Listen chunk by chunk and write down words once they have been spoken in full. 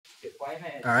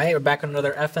Alright, we're back on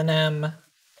another FNM.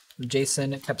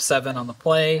 Jason kept 7 on the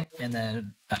play, and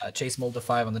then Chase mulled to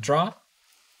 5 on the draw.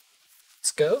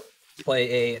 Let's go.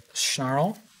 Play a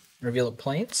Snarl, reveal of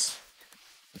Plains,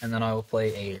 and then I will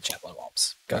play a Chaplain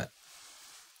Whelps. Go ahead.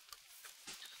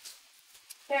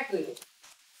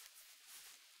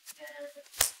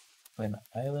 Play my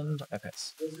island. I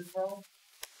pass.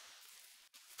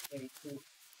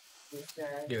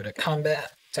 Do it at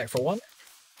combat. Attack for 1.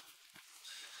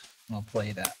 I'll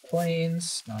play that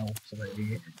Plains. I'll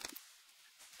play.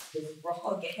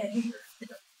 Again.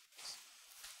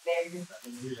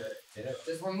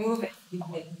 Just remove it.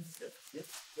 I'm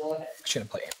just gonna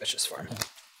play Ambitious Farm.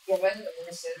 Yeah,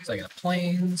 So I get a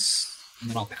Plains, and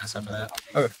then I'll pass after that.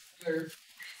 Okay.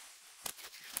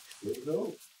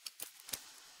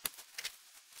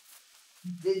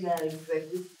 Did not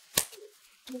expect it.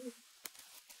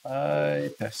 I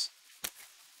pass.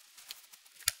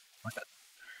 Like that.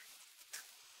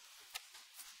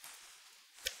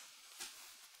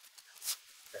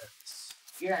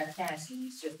 You're not passing,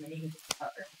 it's just making it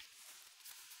cover.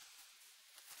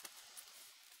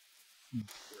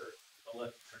 I'll let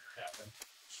the trigger happen.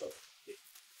 So,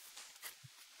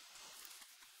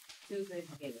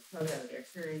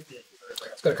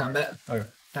 Let's go to combat. Okay.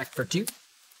 Attack for 2.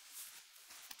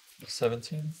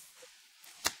 17.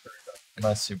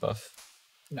 Unless you buff.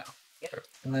 No.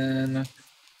 And then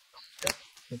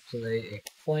we'll play a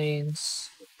Plains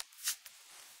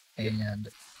and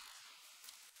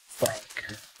Fuck.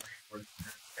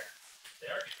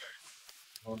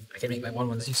 I can make my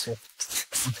 1/1s useful.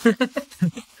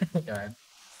 Alright.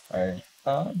 Alright.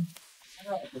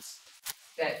 That's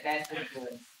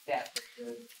good. That's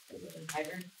good.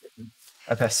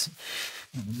 I pass.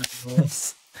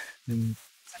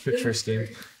 Quick first game.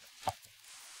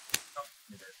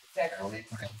 Okay,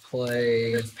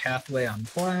 play Pathway on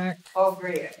black. Oh,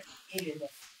 great. I hated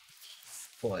it.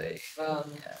 Play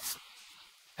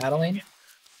Adeline.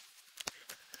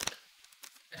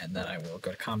 And then I will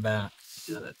go to combat.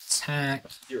 Attack.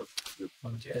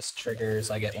 This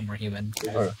triggers. I get 1 more human.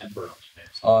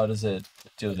 Oh, does it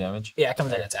deal damage? Yeah, it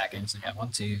comes in attacking. So yeah, 1,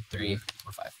 2, 3,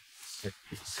 4, 5.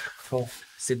 Cool.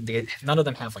 See, none of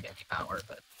them have like any power,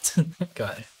 but go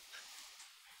ahead.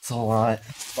 It's a lot.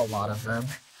 A lot of them.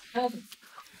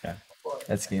 Yeah.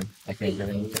 That's game. I can't get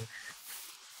anything.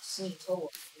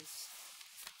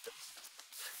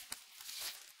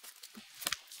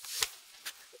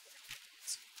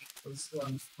 It was an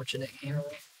unfortunate game.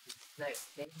 Nice.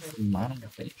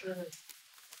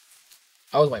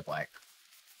 I was white black.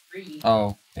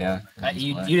 Oh, yeah.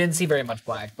 You didn't see very much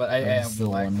black, but I am the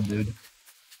black. one, dude.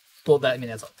 Well, that, I mean,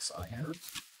 that's all I saw, yeah. I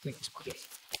think it's black.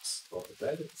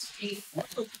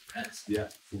 yeah.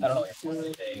 I don't know if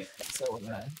it's so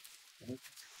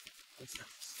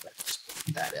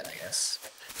that in, I guess.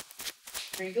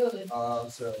 Pretty good.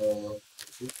 So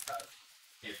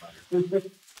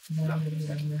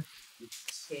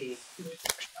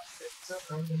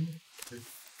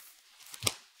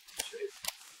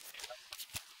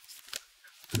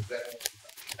Okay.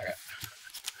 Okay.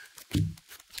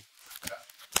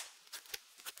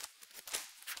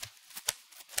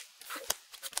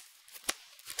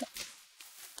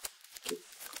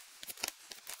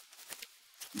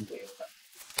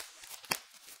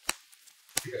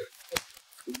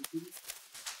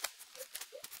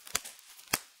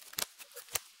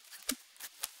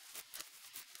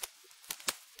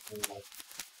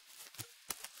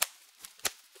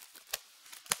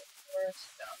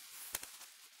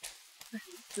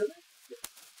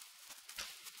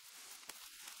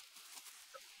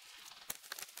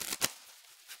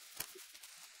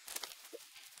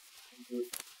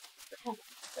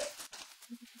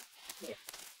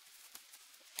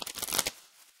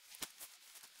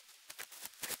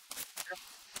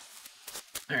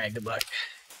 Alright, good luck.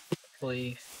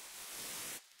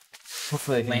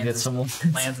 Hopefully I can get someone.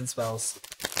 lands and spells.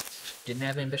 Didn't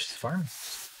have Ambitious Farm.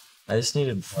 I just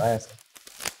needed blast.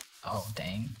 Oh,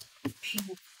 dang.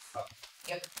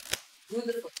 Yep. Who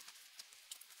the fuck?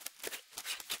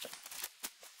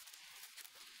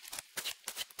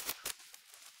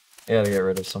 I gotta get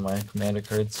rid of some of my commander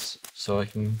cards so I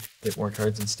can get more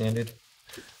cards in standard.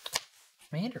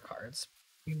 Commander cards?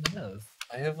 You know.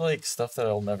 I have like stuff that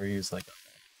I'll never use, like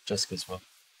Jessica's well.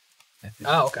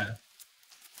 Oh, okay.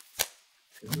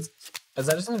 Is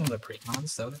that just one of the precons?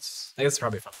 So it's, I guess it's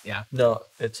probably from, yeah. No,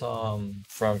 it's from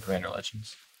Commander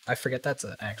Legends. I forget that's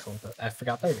an actual, I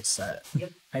forgot that was set.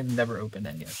 Yep. I've never opened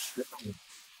any yet.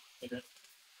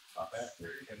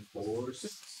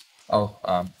 Oh,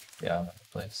 yeah, I'm at the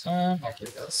place. I'll do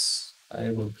this.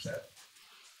 I will.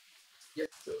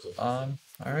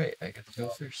 Alright, I get to go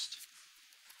first.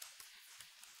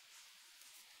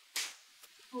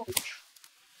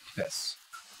 Yes.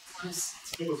 So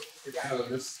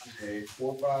this is a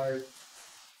 4/5.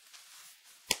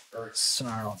 Or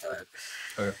Snarl.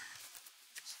 Okay.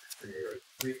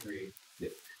 3/3. Yeah.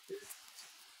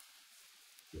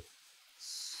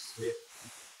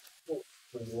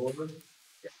 Four.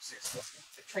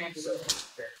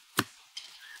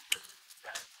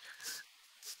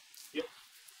 Yep.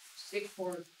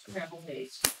 6/4 trample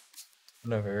pace.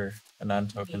 Whenever a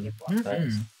non-token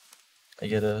dies, I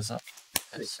get a zombie.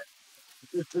 Yes.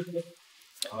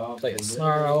 Play a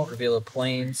Snarl, reveal a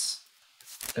planes.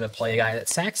 Gonna play a guy that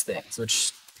sacks things,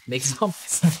 which makes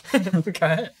zombies.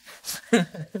 Okay.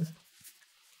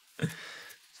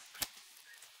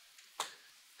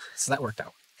 So that worked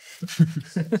out.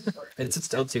 It's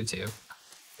still 2/2.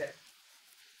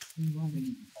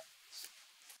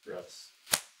 Yes.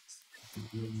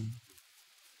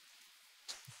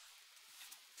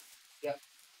 Yep.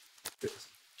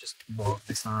 Just blow up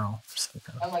the Snarl.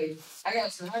 I'm like, I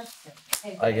got some.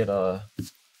 I get a.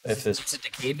 If It's this. a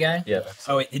Decayed guy? Yeah.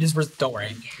 Oh, wait, it is. Don't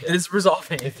worry. It is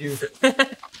resolving. If you.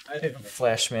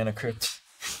 Flash mana crypt.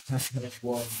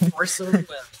 We're so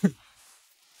well.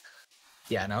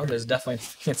 Yeah, no, there's definitely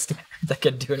it's that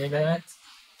could do anything like that.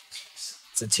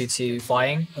 It's a 2/2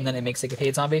 flying, and then it makes a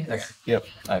Decayed zombie. Okay. Yep,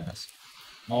 I miss.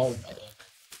 All right.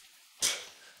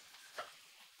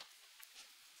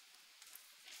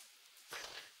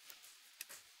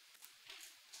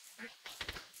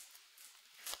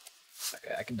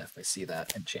 Okay, I can definitely see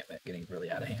that enchantment getting really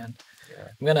out of hand. Yeah.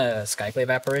 I'm gonna Skyclave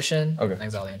Apparition. Okay.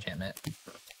 Exile the enchantment.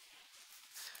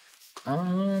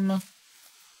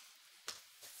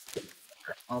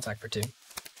 I'll attack for 2.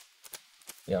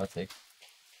 Yeah, I'll take.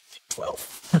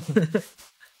 12.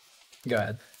 Go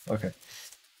ahead. Okay.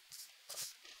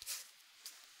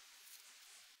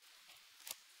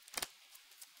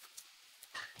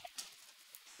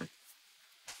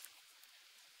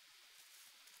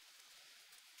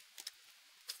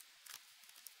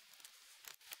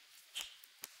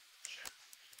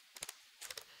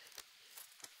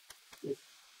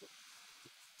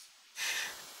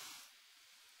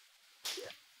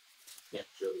 Can't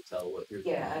really tell what you're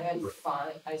Yeah, I had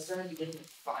 5. I started getting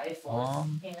 5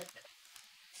 and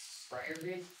prior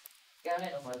grade. Got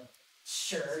it. I'm like,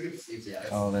 sure.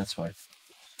 Oh, that's why.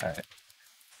 Alright.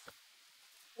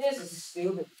 This is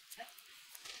stupid.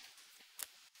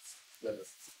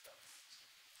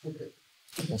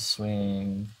 We'll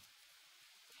swing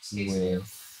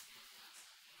with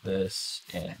this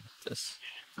and this.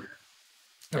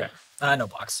 Okay. No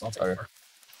blocks. I'll take Okay. 4.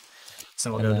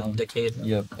 So we'll And go to then- Decayed.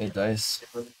 Yep, it dies.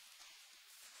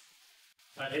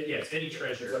 Yes, any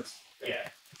treasure. Yeah.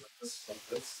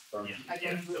 I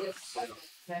can do it.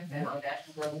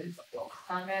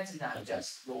 Combats and not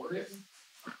just lords.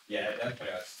 Yeah, that's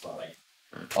like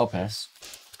I'll pass.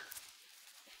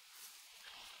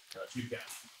 you got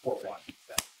 4/1.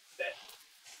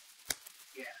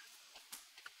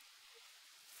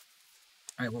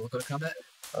 Alright, we'll go to combat.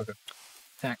 Okay.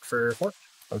 Attack for 4.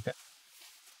 Okay.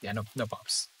 Yeah, no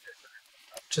pops.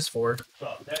 Just 4.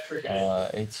 Well, that trigger.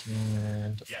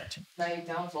 18 to Yeah. 14. Now your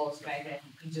downfall is the fact that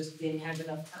he just didn't have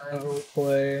enough turns. I'll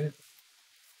play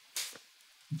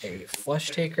a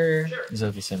Flesh Taker. Is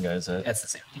that the same guy as that? That's the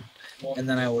same. And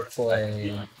then I will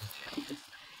play.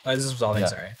 Oh, this is resolving, Yeah,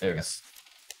 sorry. there it is.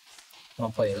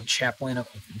 I'll play a Chaplain of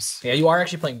Ooms. Yeah, you are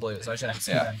actually playing blue, so I should have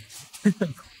seen Yeah.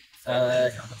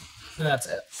 that. That's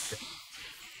it.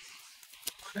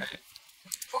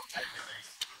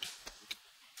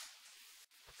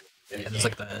 Yeah, there's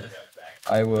like the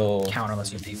I will counter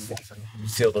unless you beat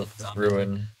seal the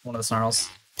ruin one of the snarls.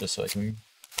 just so I can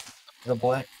the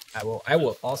black. I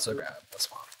will also grab this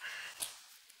one.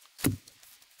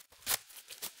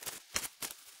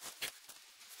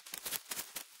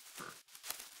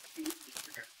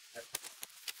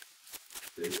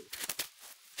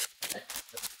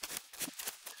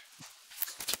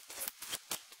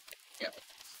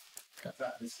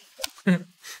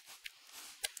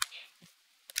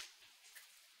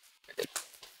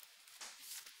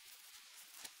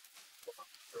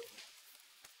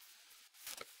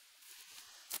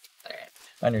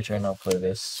 On your turn, I'll play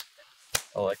this.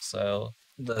 I'll exile.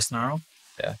 The snarl.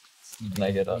 Yeah. And I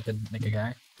get You a. could make a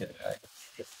guy.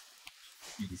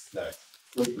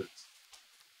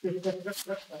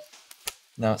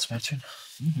 Now it's my turn.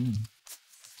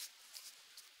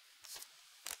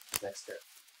 Next turn.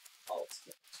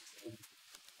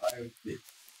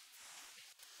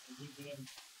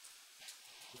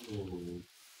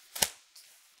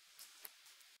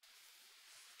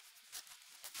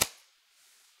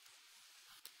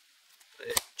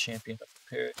 champion of the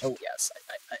pairs. Oh yes,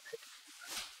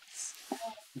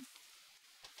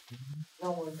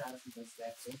 No one's asking this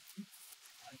that thing.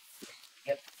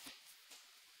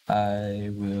 I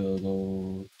will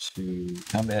go to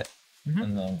combat, Mhm.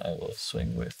 and then I will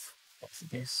swing with both of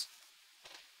these.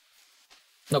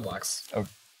 no blocks. Oh,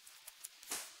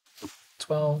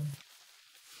 12.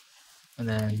 And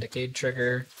then Decade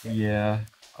trigger. yeah.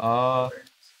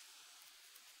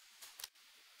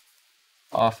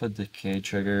 Off a decay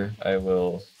trigger, I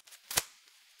will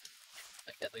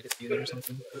Like Deadly Diffuser or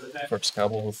something. corpse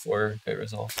gobble before it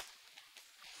resolve.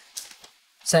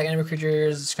 Sack enemy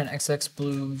creatures, kind of XX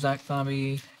blue, Zack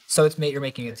zombie. So it's you're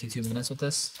making it 2 minutes with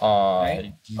this? Oh,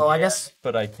 I guess.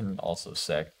 But I can also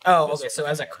sack. Oh, okay. So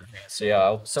as a So yeah,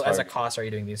 I'll so as a target- cost, are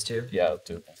you doing these two? Yeah, I'll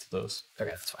do both of those. Okay,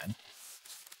 that's fine.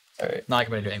 All right. Not like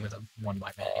I'm gonna do anything with a 1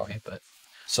 black mana anyway, but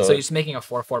So, so you're just making a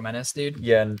 4/4 menace, dude.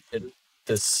 yeah, and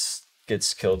this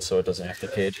gets killed, so it doesn't have to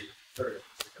cage.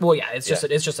 Well, yeah, it's just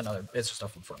Yeah. it's just a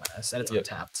 4/4 menace, and it's Yep.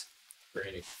 untapped.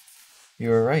 You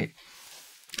were right.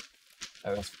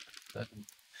 I was.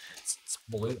 It's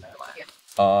blue mana.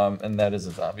 And that is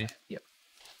a zombie. Yep.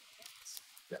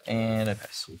 And I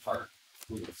pass.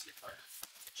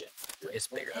 It's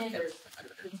bigger. And Than there's-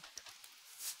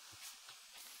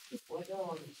 What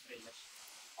on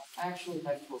actually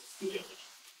have to feel.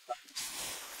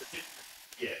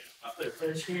 Yeah. Up there.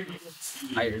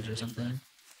 Hires or something.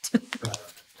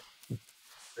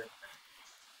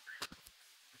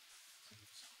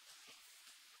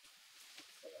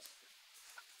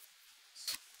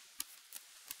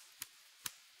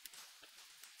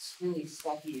 It's really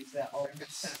stucky. Is that all?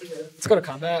 Let's go to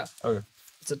combat. Okay.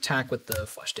 Let's attack with the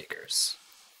Flesh Takers.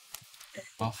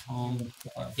 Buffalo.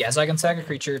 Yeah, so I can sack a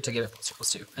creature to give it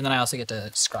 +2/+2, and then I also get to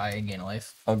scry and gain a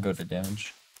life. I'll go to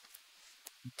damage.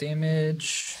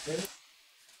 Damage.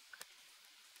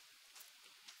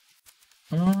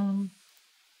 I'm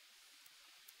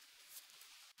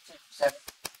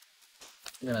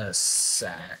gonna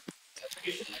sack.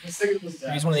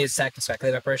 Use one of these sack to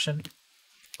speculate operation.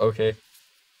 Okay.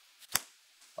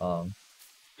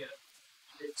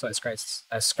 So I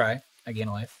scry. I gain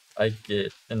a life. I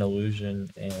get an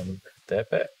illusion and that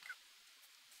back.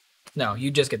 No,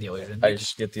 you just get the illusion. I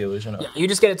just get the illusion. Yeah, you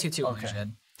just get a 2/2 Okay.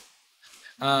 illusion.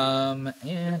 And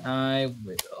I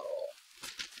will.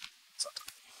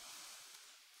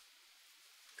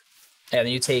 Yeah, then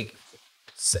you take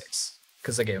 6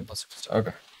 because I gave him +2/+2.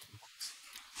 Okay.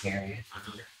 Gary.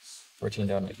 14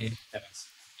 down to 8.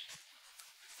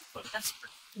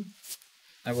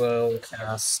 I will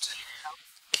cast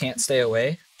Can't Stay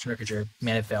Away. Turn creature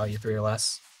mana value 3 or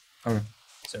less. Okay.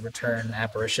 So return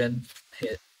apparition,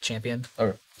 hit champion.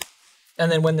 Okay.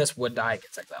 And then when this would die, it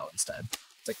gets exiled instead.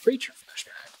 It's like creature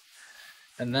flashback.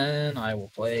 And then I will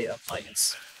play a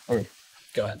Lights. Okay.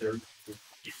 Go ahead.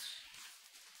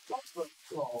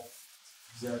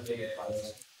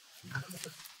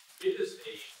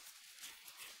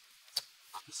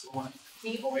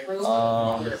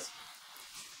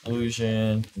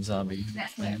 Illusion, zombie.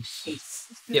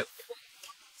 Yep.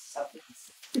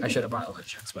 I should have brought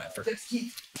illusions, but I forgot.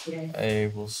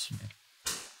 I will swing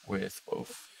with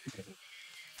both.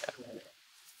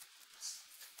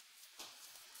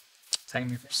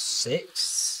 Attacking me for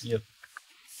 6. Yep.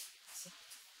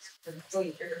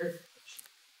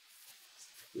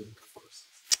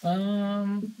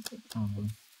 Um,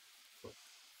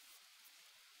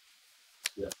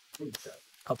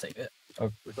 I'll take it.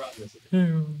 Okay.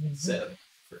 Seven.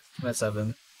 I'm at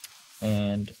 7.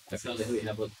 And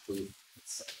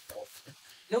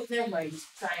Nope, never mind.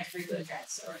 Trying to frequent that.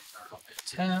 Sorry.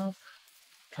 Tap.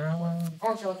 Draw.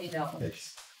 Or show me no.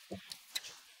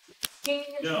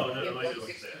 No, I didn't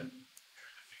say that.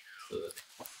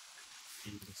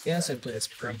 Yes, I play this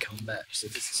pre-combat. So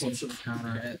this is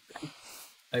counter it.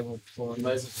 I will play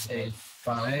a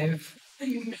 5.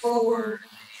 Forward.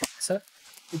 So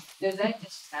Does that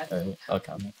just happen? alright, I'll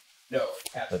comment. No.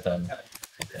 But then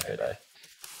I think I die.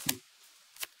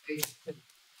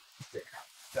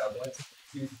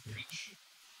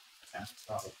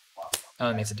 oh,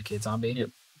 it makes a decayed zombie. Yep.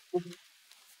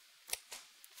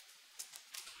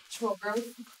 Troll growth.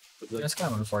 That's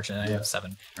kind of unfortunate. I have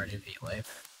 7 already of 8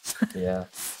 life. Yeah.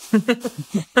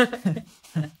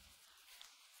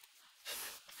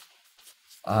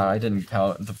 I didn't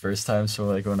count the first time, so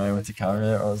like when I went to counter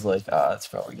it, I was like, it's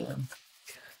probably good.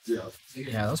 Yeah,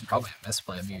 that was probably a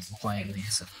misplay of me playing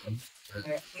these.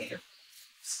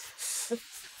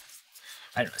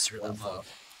 I didn't necessarily that low.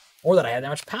 Or that I had that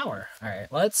much power.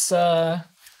 Alright, let's that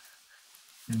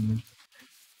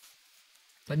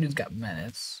dude's got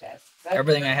menace.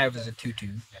 Everything I have is a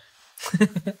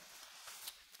 2/2.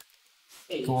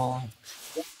 Go on.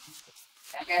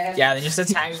 Yeah, then just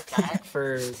attack back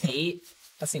for 8.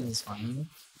 That seems fine.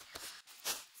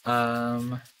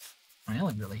 Well,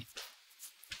 really.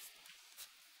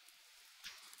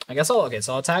 I guess I'll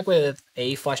so I'll attack with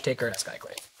a Flesh Taker and a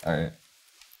Skyclave. Alright.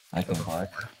 I can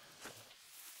block.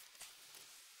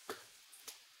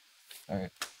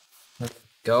 Alright.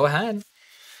 Go ahead.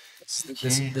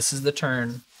 This is the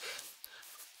turn.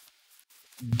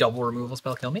 Double removal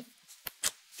spell kill me?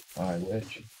 I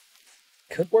wish.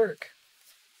 Could work.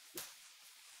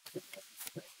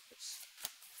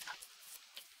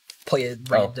 Play a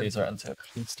random these are untipped.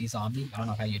 Beastie zombie. I don't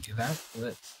know how you do that,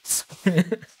 but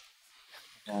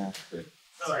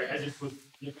Sorry, I just was.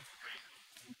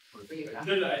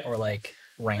 or like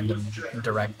random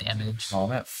direct damage. Oh,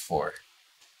 I'm at 4.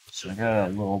 So I got a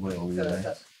little bit of leeway.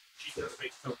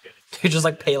 You just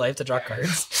like pay life to draw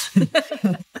cards.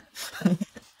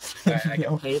 Alright, I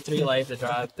can pay 3 life to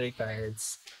draw 3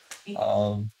 cards.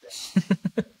 2/2,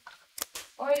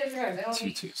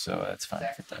 so that's fine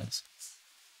for things.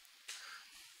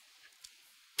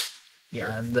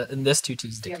 Yeah, and this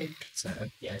 2/2's decayed. So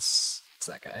yes, it's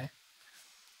that guy.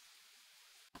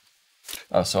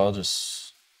 Oh, so I'll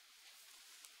just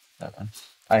that one.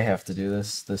 I have to do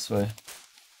this way.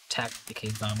 Attack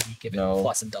decayed zombie, give it No.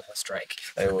 plus and double strike.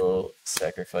 I will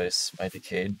sacrifice my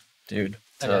decayed dude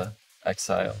to Okay.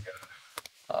 exile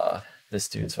this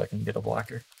dude so I can get a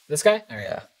blocker. This guy? Alright.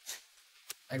 Yeah.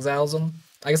 Exiles him.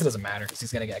 I guess it doesn't matter because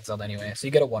he's gonna get exiled anyway. So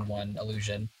you get a 1/1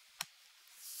 illusion.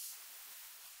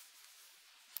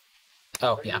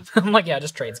 Oh yeah. I'm like, yeah,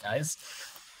 just trades, guys.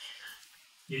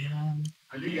 Yeah.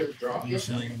 I knew you had to draw.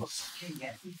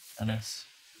 Menace.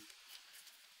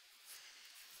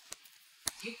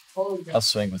 You totally I'll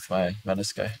swing with my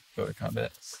menace guy. Go to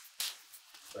combat.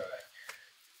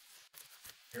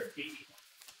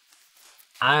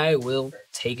 I will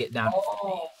take it down.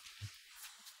 Oh,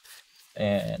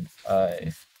 And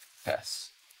I pass.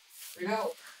 you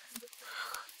know.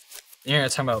 You're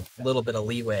talking about a little bit of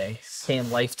leeway,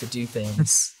 paying life to do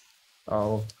things.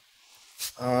 Oh.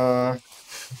 I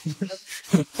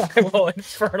will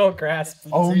infernal grasp.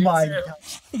 Oh my God.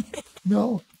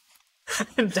 No.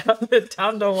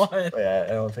 down to 1. Yeah,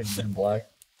 I don't think you can block.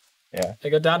 Yeah. I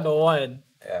go down to 1,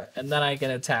 Yeah. and then I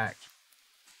can attack.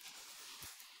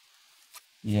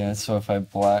 Yeah, so if I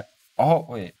block. Oh,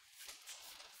 wait.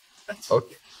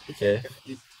 Okay.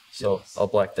 So I'll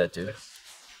block that dude.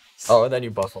 Oh, and then you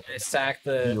buff him. I stack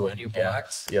the You one win, you yeah.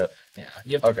 blocked. Yep. Yeah,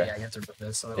 you have to. Okay. Yeah, you have to remove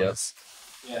this. Yep. Otherwise.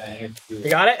 Yeah, You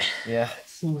got it. Yeah.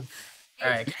 All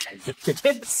right.